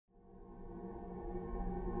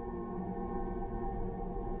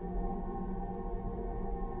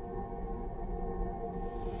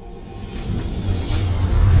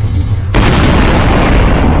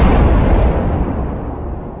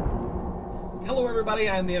Hello everybody,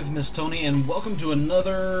 I'm the infamous Tony, and welcome to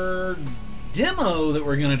another demo that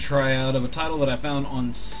we're going to try out of a title that I found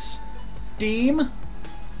on Steam.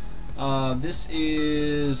 This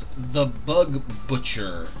is The Bug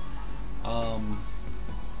Butcher. I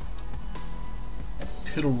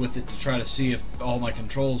piddled with it to try to see if all my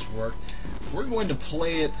controls work. We're going to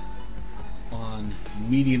play it on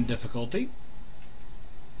medium difficulty.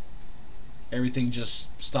 Everything just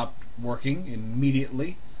stopped working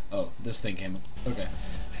immediately. Oh, this thing came up. Okay.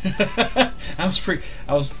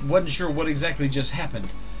 I wasn't sure what exactly just happened.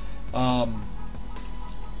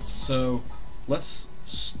 So let's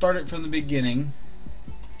start it from the beginning.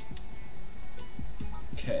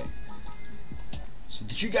 Okay. So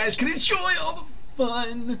that you guys can enjoy all the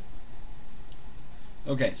fun.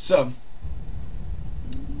 Okay, so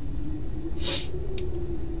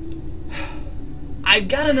I've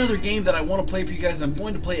got another game that I want to play for you guys. I'm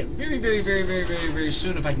going to play it very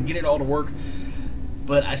soon if I can get it all to work.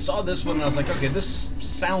 But I saw this one and I was like, okay, this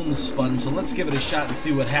sounds fun, so let's give it a shot and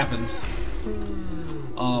see what happens.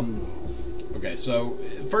 Okay, so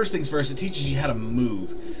first things first, it teaches you how to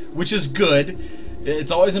move, which is good.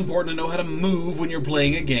 It's always important to know how to move when you're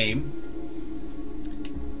playing a game.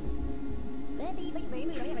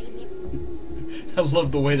 I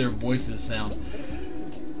love the way their voices sound.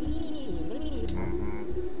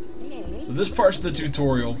 So this part's the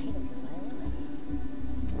tutorial.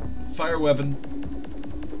 Fire weapon.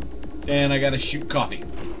 And I gotta shoot coffee.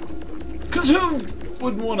 Cause who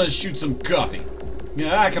wouldn't want to shoot some coffee?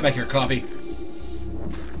 Yeah, come back here, coffee.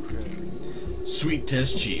 Sweet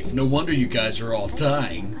test, Chief. No wonder you guys are all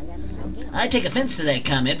dying. I take offense to that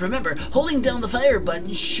comment. Remember, holding down the fire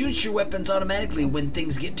button shoots your weapons automatically when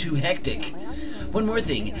things get too hectic. One more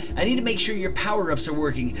thing, I need to make sure your power-ups are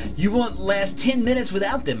working. You won't last 10 minutes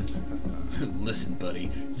without them. Listen, buddy,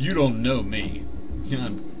 you don't know me.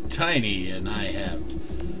 I'm tiny and I have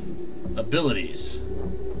abilities.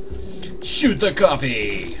 Shoot the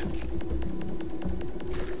coffee!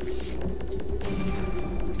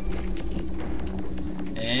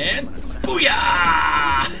 And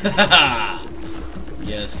booyah!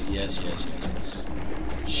 Yes.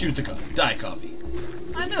 Shoot the coffee. Die coffee.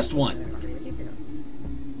 I missed one.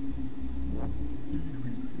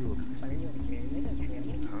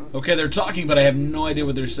 Okay, they're talking, but I have no idea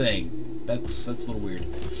what they're saying. That's a little weird.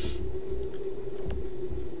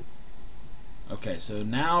 Okay, so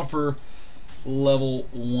now for level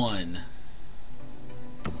 1.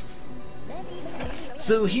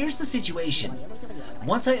 So here's the situation.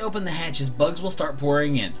 Once I open the hatches, bugs will start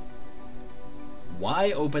pouring in.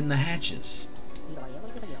 Why open the hatches?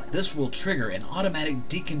 This will trigger an automatic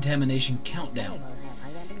decontamination countdown.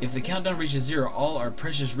 If the countdown reaches 0, all our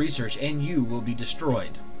precious research and you will be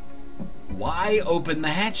destroyed. Why open the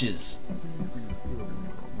hatches?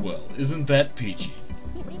 Well, isn't that peachy?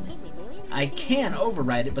 I can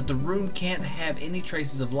override it, but the room can't have any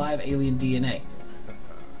traces of live alien DNA.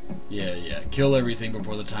 Yeah. Kill everything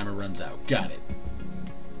before the timer runs out. Got it.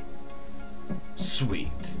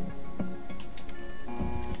 Sweet.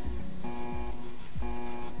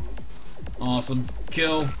 Awesome.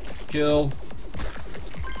 Kill.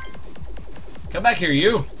 Come back here,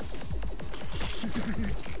 you.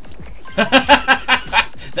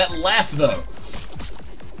 That laugh, though.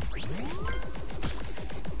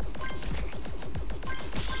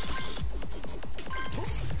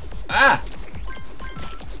 Ah!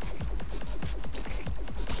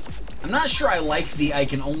 I'm not sure I like the I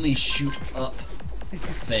can only shoot up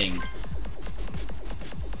thing.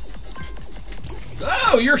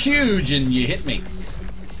 Oh, you're huge and you hit me.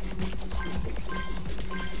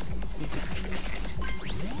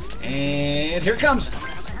 And here it comes.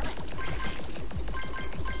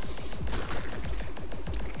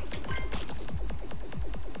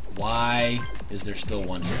 Why is there still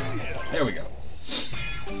one here? There we go.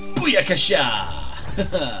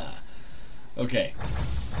 Booyakasha! Okay.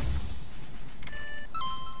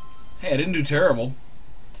 Hey, I didn't do terrible.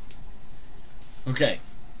 Okay.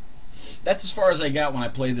 That's as far as I got when I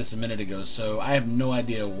played this a minute ago, so I have no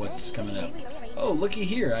idea what's coming up. Oh, looky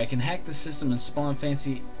here. I can hack the system and spawn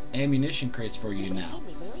fancy ammunition crates for you now.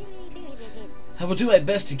 I will do my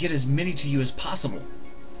best to get as many to you as possible.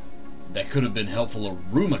 That could have been helpful a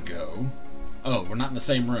room ago. Oh, we're not in the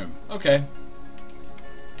same room. Okay.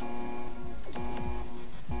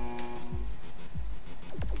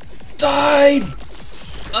 Die!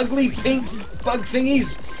 Ugly pink bug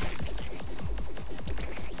thingies!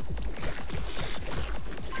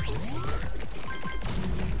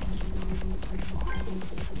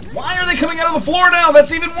 Why are they coming out of the floor now?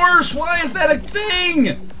 That's even worse! Why is that a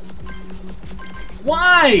thing?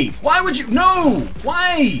 Why? Why would you? No!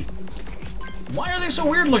 Why? Why are they so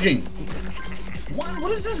weird looking?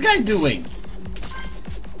 What is this guy doing?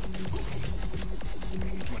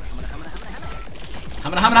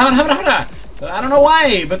 I don't know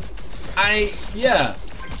why, but yeah.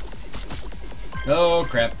 Oh,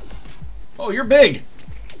 crap. Oh, you're big.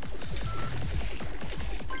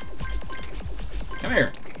 Come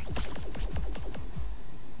here.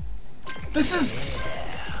 This is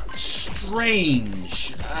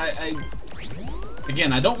strange.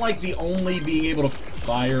 Again, I don't like the only being able to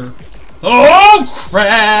fire. Oh,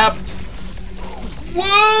 crap!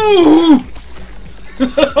 Whoa!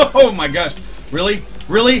 Oh my gosh. Really?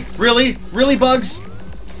 Really? Really? Really, bugs?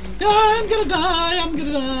 I'm gonna die. I'm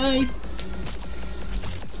gonna die.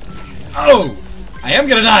 Oh! I am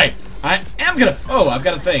gonna die. I am gonna... Oh, I've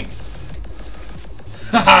got a thing.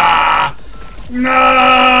 Ha!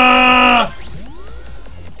 No!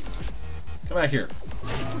 Come back here.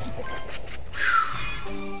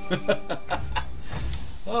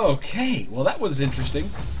 Okay, well that was interesting.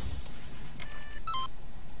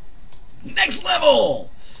 Next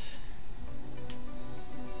level!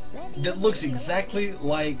 That looks exactly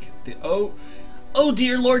like the... Oh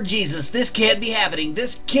dear Lord Jesus, this can't be happening.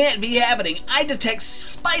 This can't be happening. I detect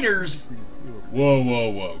spiders. Whoa, whoa,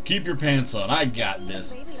 whoa. Keep your pants on. I got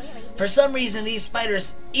this. For some reason, these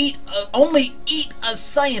spiders only eat us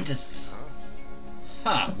scientists.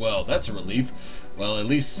 Ha, well, that's a relief. Well, at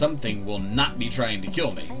least something will not be trying to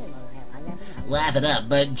kill me. Laugh it up,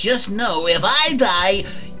 but just know if I die,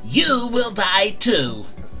 you will die too.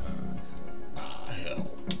 Ah,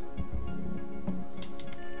 hell.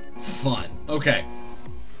 Fun. Okay.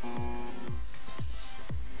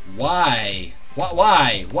 Why?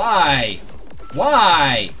 Why? Why?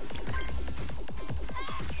 Why?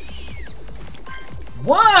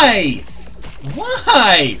 Why?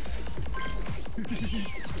 Why?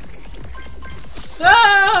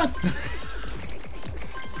 Ah!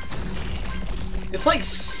 It's like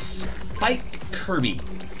Spike Kirby.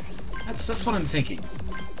 That's what I'm thinking.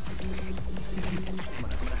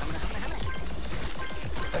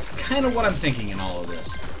 That's kind of what I'm thinking in all of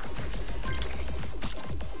this.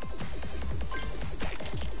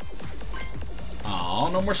 Aw,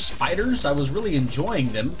 no more spiders? I was really enjoying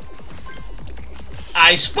them.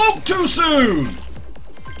 I spoke too soon!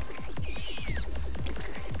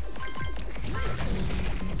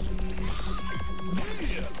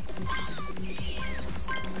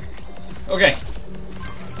 Okay.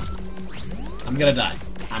 I'm gonna die.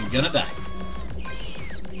 I'm gonna die.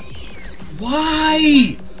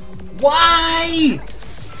 Why? Why?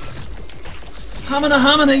 Hamina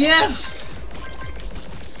Hamina, yes!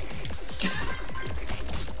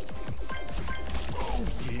 Oh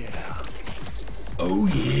yeah. Oh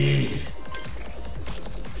yeah.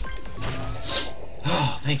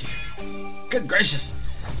 Oh, thank you. Good gracious.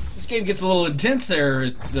 This game gets a little intense there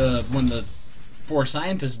when the four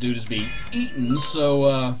scientist dude is being eaten,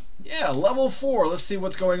 so yeah, level 4. Let's see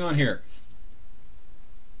what's going on here.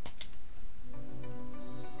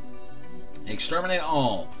 Exterminate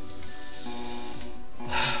all.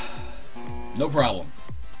 No problem.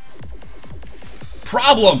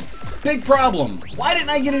 Problem! Big problem! Why didn't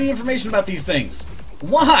I get any information about these things?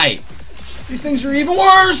 Why? These things are even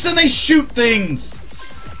worse and they shoot things!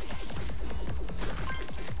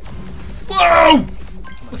 Whoa!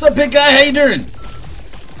 What's up, big guy? How you doing?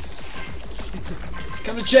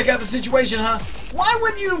 Come to check out the situation, huh? Why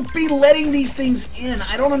would you be letting these things in?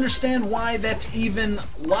 I don't understand why that's even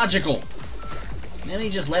logical. Let me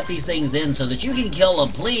just let these things in so that you can kill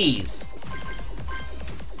them, please.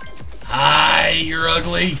 Hi, you're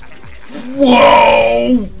ugly.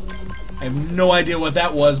 Whoa! I have no idea what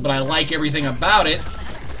that was, but I like everything about it.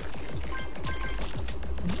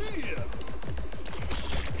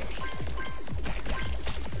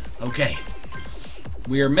 Okay.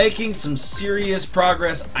 We are making some serious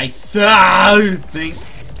progress, I think.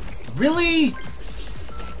 Really?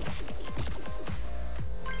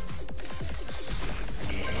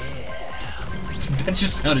 That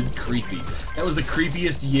just sounded creepy. That was the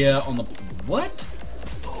creepiest yeah on the... What?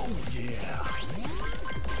 Oh, yeah.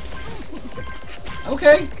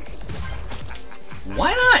 Okay.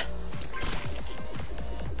 Why not?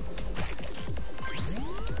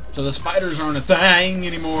 So the spiders aren't a thing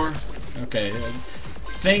anymore. Okay.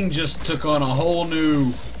 Thing just took on a whole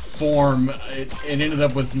new form. It ended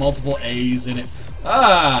up with multiple A's in it.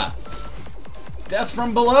 Ah! Death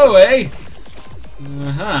from below, eh?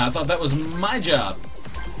 I thought that was my job.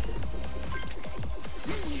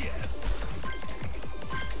 Yes.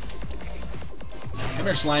 Come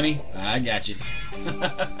here, Slimy. I got you.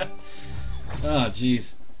 Oh,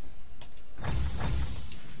 jeez.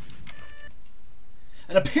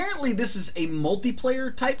 And apparently this is a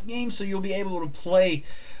multiplayer type game, so you'll be able to play,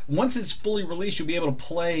 once it's fully released, you'll be able to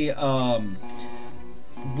play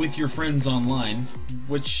with your friends online,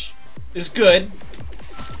 which is good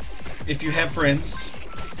if you have friends.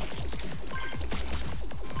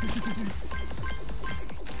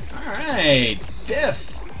 Alright,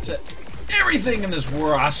 death to everything in this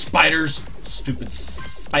world. Ah, spiders. Stupid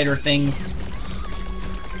spider things.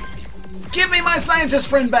 Give me my scientist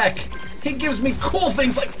friend back! He gives me cool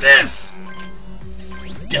things like this!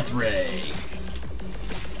 Death Ray.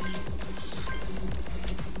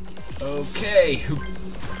 Okay.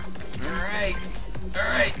 Alright.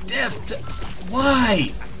 Alright, death to...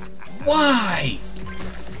 Why? Why?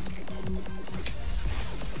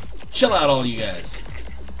 Chill out, all you guys.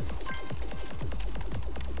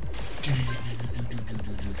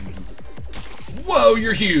 Whoa,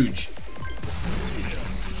 you're huge!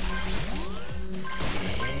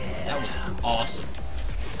 That was awesome.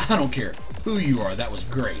 I don't care who you are, that was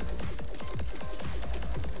great.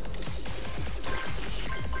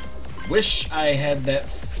 Wish I had that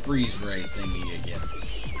freeze ray thingy again.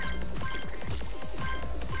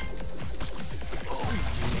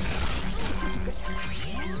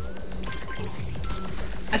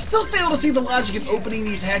 I still fail to see the logic in opening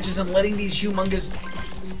these hatches and letting these humongous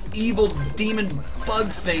evil demon bug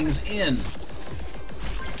things in.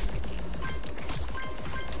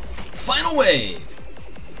 Final wave!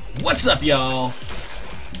 What's up, y'all?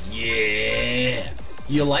 Yeah!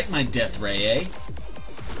 You like my death ray, eh?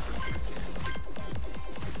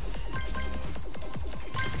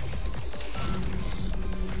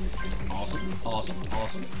 Awesome, awesome,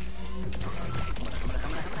 awesome.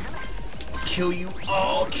 Kill you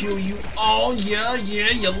all, kill you all. Yeah, yeah,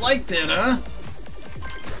 you like that, huh?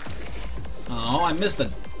 Oh, I missed a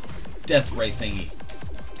death ray thingy.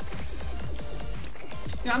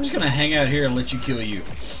 Yeah, I'm just gonna hang out here and let you kill you.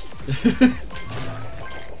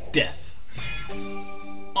 Death.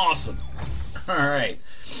 Awesome. Alright.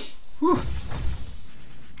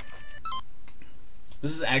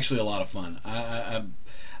 This is actually a lot of fun.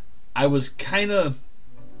 I was kinda...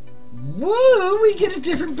 Woo! We get a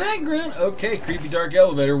different background! Okay, creepy dark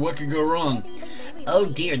elevator. What could go wrong? Oh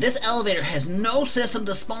dear, this elevator has no system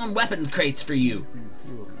to spawn weapons crates for you.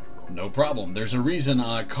 No problem. There's a reason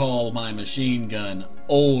I call my machine gun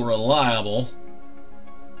Old Reliable.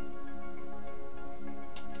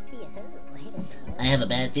 I have a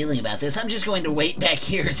bad feeling about this. I'm just going to wait back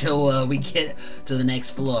here till we get to the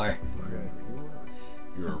next floor.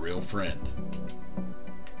 You're a real friend.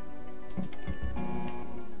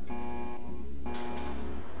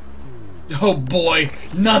 Oh boy,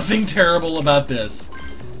 nothing terrible about this.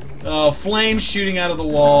 Oh, flames shooting out of the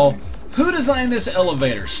wall. Who designed this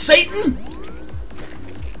elevator? Satan?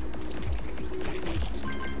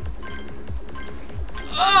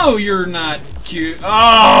 Oh, you're not cute.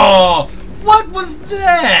 Oh, what was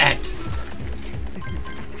that?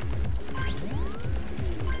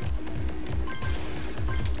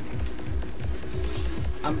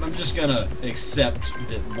 I'm just gonna accept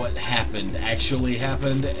that what happened actually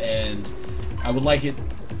happened, and I would like it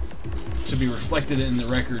to be reflected in the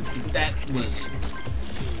record that that was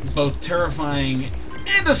both terrifying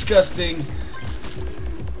and disgusting.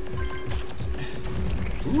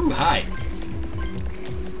 Ooh, hi.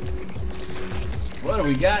 What do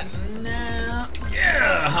we got now?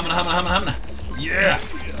 Yeah! Humana, humana, humana, humana. Yeah!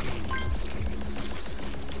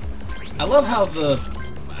 I love how the...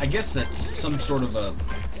 I guess that's some sort of a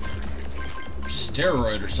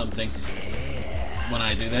steroid or something when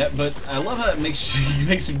I do that, but I love how it makes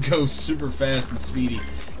him go super fast and speedy.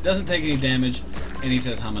 Doesn't take any damage, and he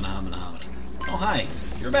says humana, humana, humana. Oh, hi.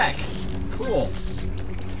 You're back. Cool.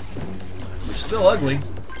 You're still ugly.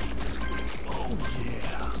 Oh,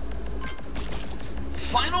 yeah.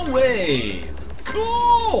 Final wave.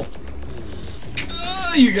 Cool!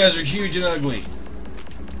 Oh, you guys are huge and ugly.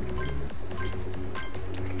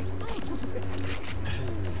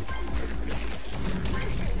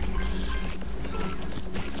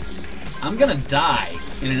 I'm gonna die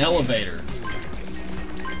in an elevator.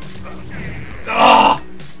 Ah!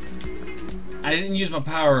 I didn't use my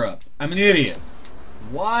power-up. I'm an idiot.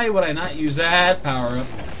 Why would I not use that power-up?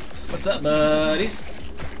 What's up, buddies?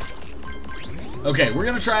 Okay, we're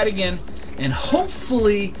gonna try it again, and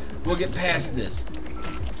hopefully we'll get past this.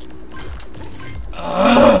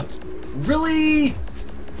 Ugh! Really?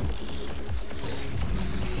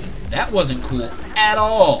 That wasn't cool at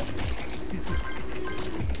all.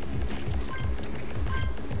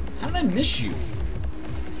 How did I miss you?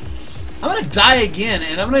 I'm gonna die again,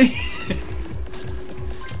 and I'm gonna...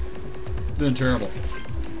 Doing terrible.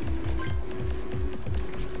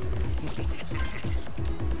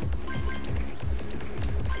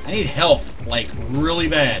 I need health, like, really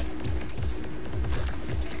bad.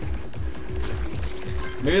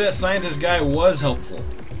 Maybe that scientist guy was helpful.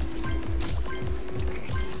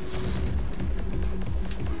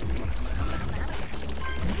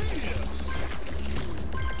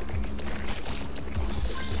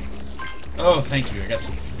 Oh, thank you. I got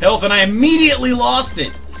some health, and I immediately lost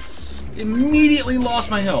it. Immediately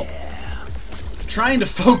lost my health. I'm trying to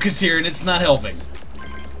focus here, and it's not helping.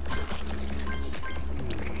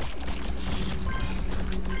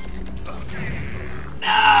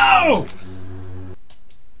 No!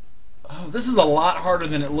 Oh, this is a lot harder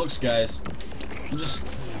than it looks, guys.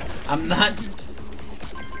 I'm not...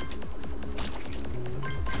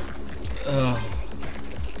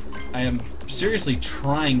 I am seriously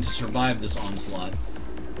trying to survive this onslaught.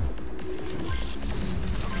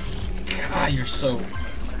 God, you're so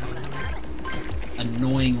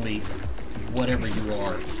annoyingly whatever you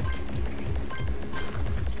are.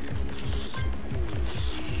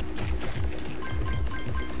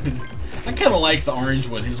 I kind of like the orange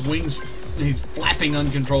one. His wings, he's flapping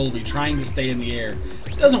uncontrollably, trying to stay in the air.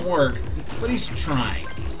 It doesn't work, but he's trying.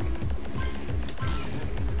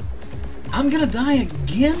 I'm gonna die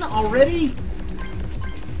again already?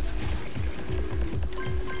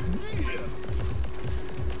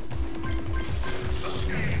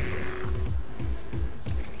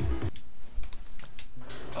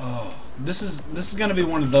 Oh, this is gonna be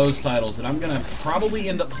one of those titles that I'm gonna probably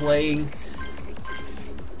end up playing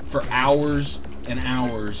for hours and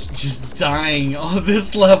hours, just dying on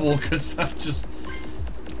this level because I'm just...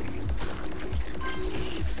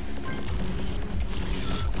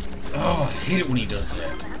 Oh, I hate it when he does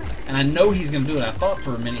that. And I know he's going to do it. I thought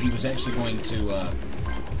for a minute he was actually going to,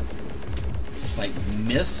 like,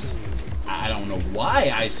 miss. I don't know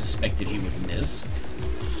why I suspected he would miss.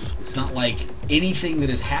 It's not like anything that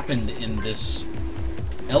has happened in this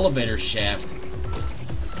elevator shaft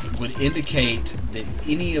would indicate that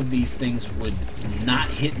any of these things would not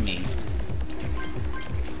hit me.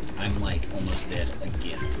 I'm, like, almost dead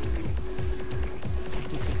again.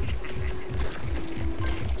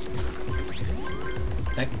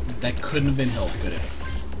 That couldn't have been health, could it?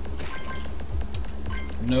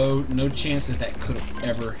 No chance that that could have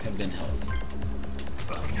ever have been health.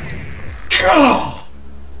 Oh!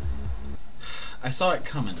 I saw it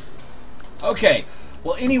coming. Okay.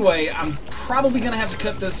 Well, anyway, I'm probably gonna have to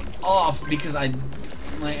cut this off because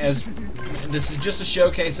as this is just a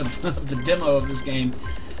showcase of the demo of this game.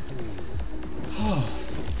 Oh.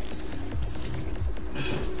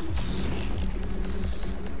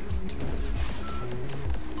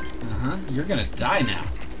 You're gonna die now.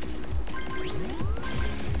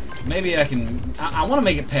 Maybe I can... I want to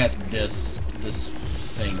make it past this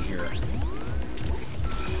thing here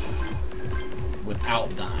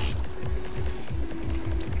without dying.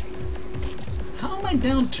 How am I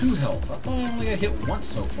down 2 health? I thought I only got hit once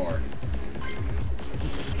so far.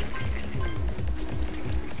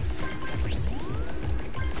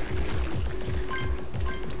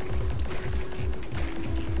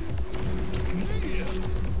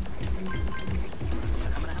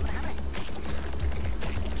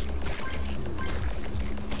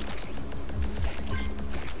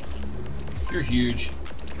 You're huge.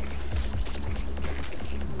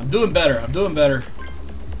 I'm doing better. I'm doing better.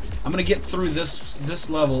 I'm gonna get through this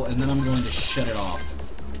level and then I'm going to shut it off.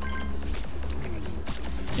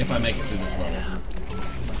 If I make it through this level.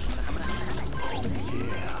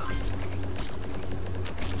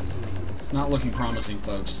 It's not looking promising,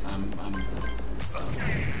 folks.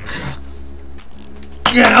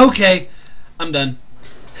 Yeah, okay. I'm done.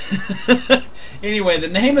 Anyway, the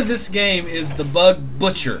name of this game is The Bug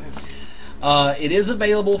Butcher. It is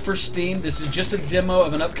available for Steam. This is just a demo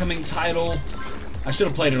of an upcoming title. I should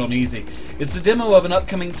have played it on easy. It's a demo of an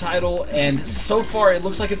upcoming title, and so far it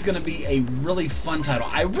looks like it's going to be a really fun title.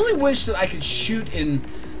 I really wish that I could shoot in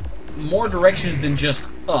more directions than just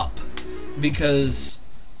up, because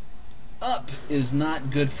up is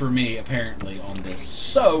not good for me, apparently, on this.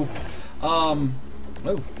 So, oh,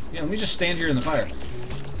 yeah, let me just stand here in the fire.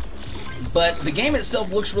 But the game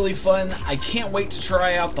itself looks really fun. I can't wait to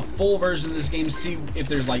try out the full version of this game, see if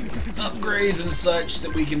there's like upgrades and such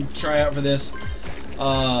that we can try out for this.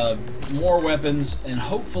 More weapons, and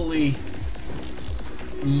hopefully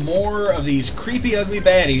more of these creepy, ugly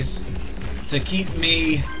baddies to keep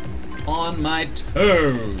me on my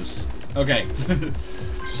toes. Okay,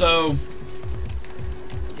 so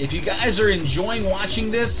if you guys are enjoying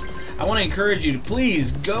watching this, I want to encourage you to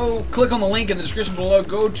please go click on the link in the description below,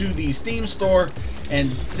 go to the Steam store, and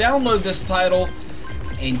download this title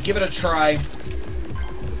and give it a try.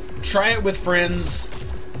 Try it with friends.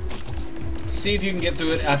 see if you can get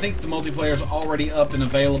through it. I think the multiplayer is already up and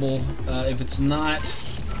available. If it's not,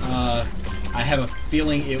 I have a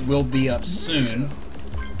feeling it will be up soon.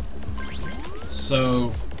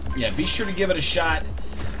 So, yeah, be sure to give it a shot.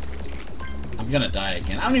 I'm gonna die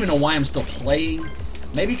again. I don't even know why I'm still playing.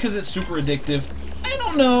 Maybe because it's super addictive. I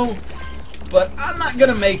don't know. But I'm not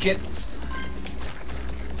gonna make it.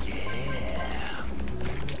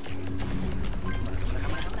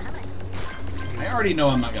 I already know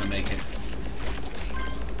I'm not gonna make it.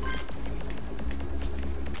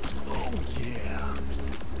 Oh yeah.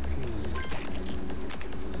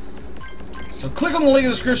 So click on the link in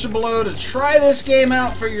the description below to try this game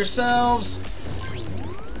out for yourselves.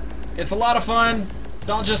 It's a lot of fun.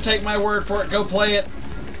 Don't just take my word for it. Go play it.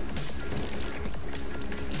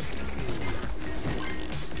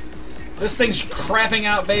 This thing's crapping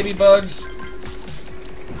out baby bugs.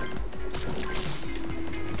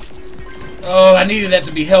 Oh, I needed that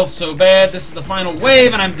to be health so bad. This is the final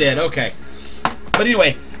wave and I'm dead. Okay. But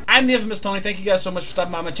anyway, I'm the infamous Tony. Thank you guys so much for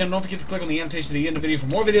stopping by my channel. Don't forget to click on the annotation at the end of the video for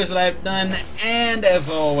more videos that I've done. And as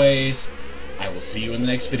always, I will see you in the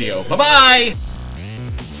next video. Bye-bye!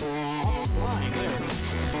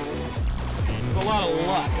 There's a lot of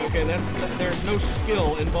luck. Okay, there's no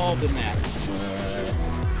skill involved in that.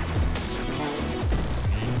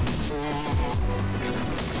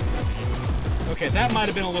 Okay, that might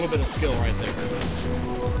have been a little bit of skill right there.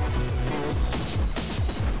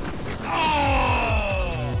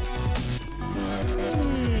 Oh!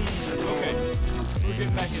 Okay, we're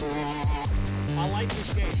getting back in. I like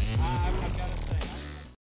this game.